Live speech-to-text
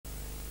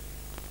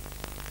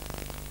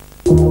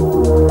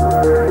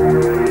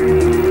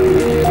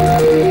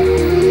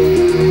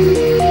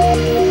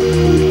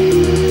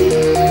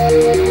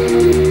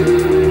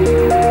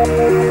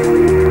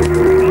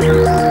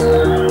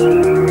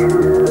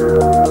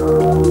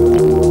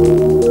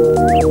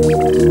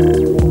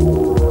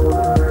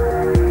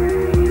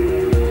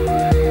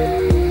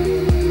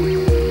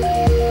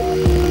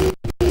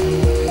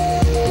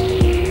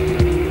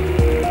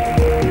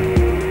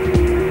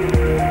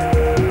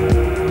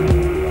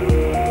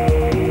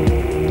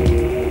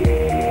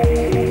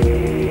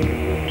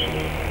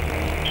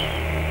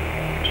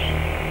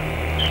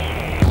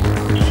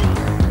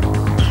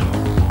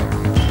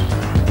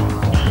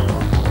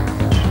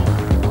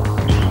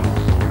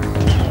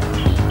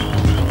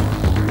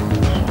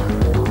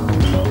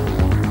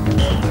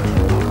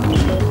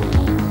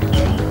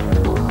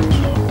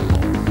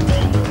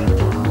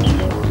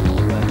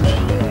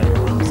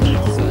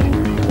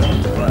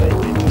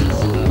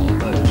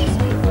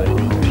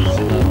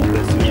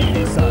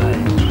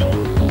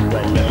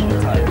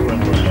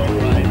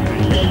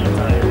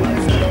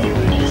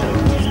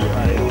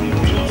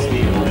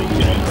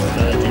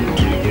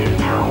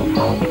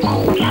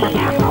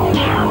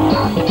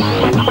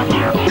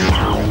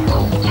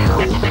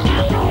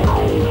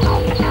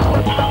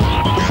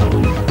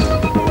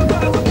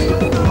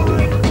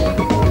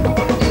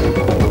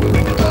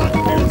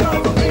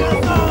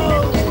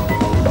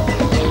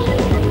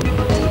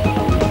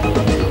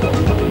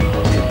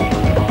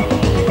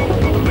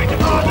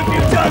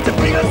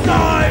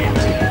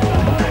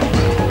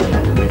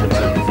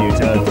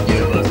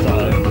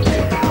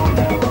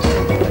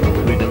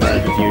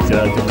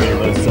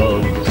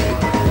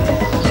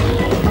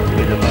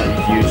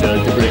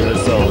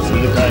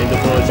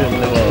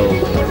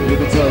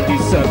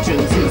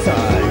destructions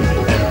inside,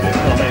 and we're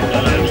coming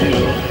alive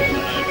too.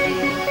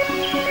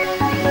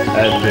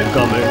 And we're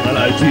coming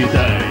alive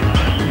today.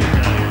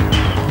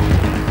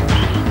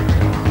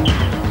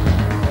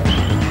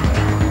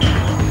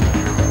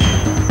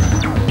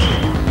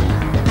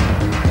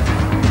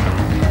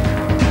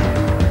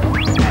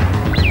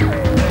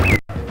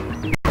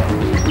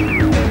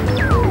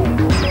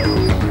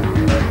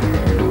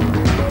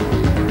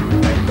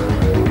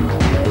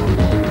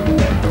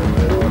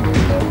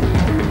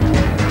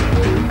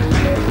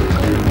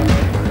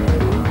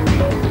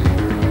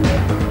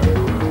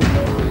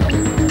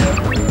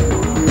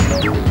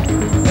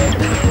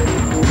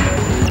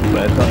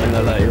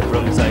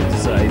 From side to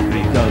side,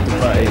 we count to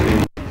 5 in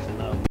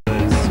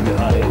numbers. We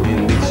hide in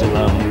which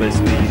numbers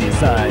we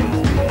decide.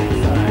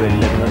 We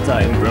live in a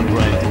time from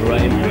right to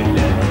right. We live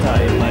in a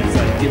time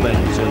outside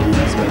dimensions.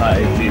 As we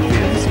hide, we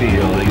feel this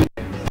feeling.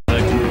 I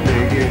start to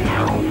begin.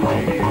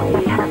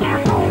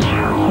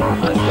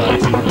 I start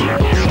to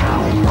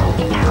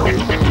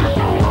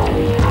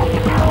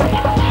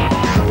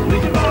we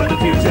demand the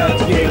future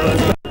to give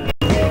us.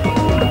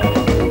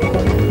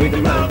 We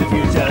demand the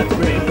future to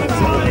bring us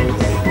souls.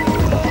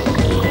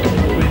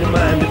 We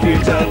demand the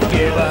future to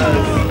give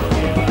us.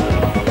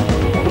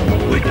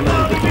 We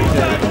demand the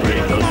future to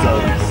bring us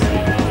souls.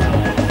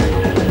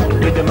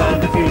 We demand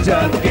the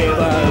future to give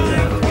us.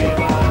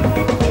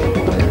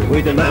 We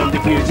demand the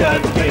future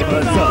to give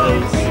us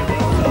souls.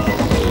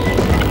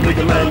 We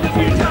demand the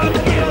future to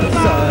give us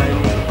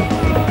signs.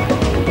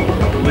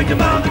 We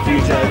demand the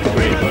future to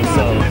bring us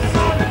souls.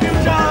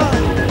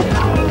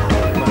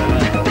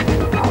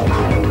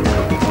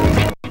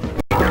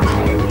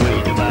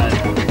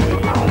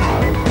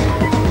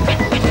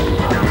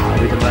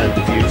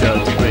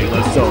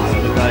 Souls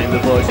in the kind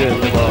of version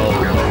of all.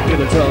 We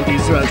control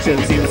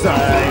destructions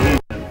inside.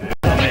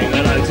 Coming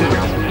alive too.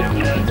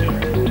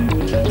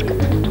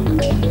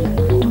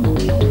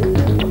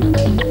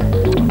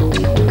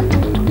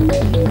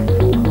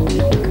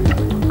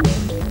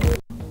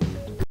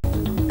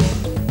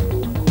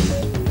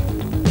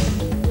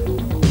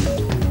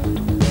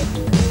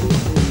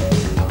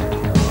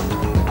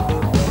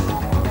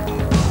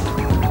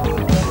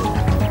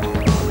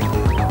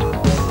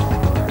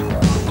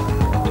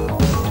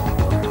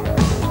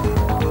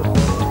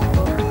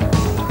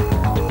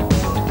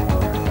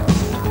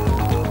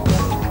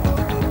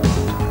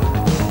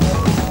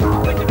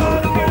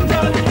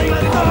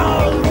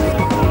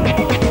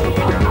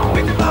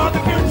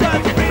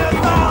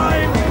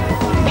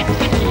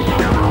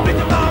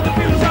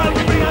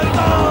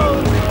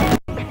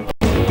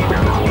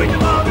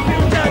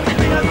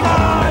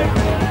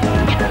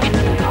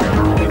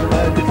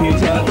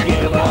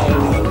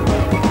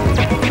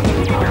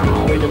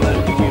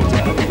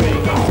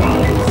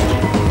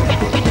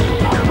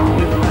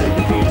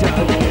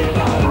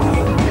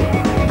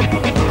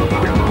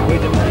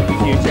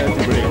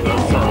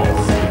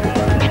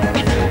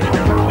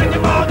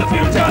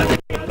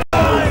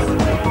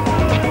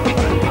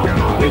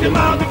 We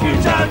demand the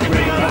future to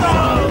bring us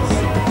souls.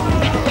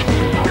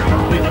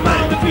 We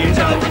demand the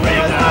future to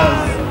bring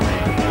us.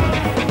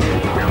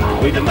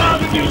 We demand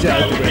the future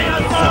to bring us.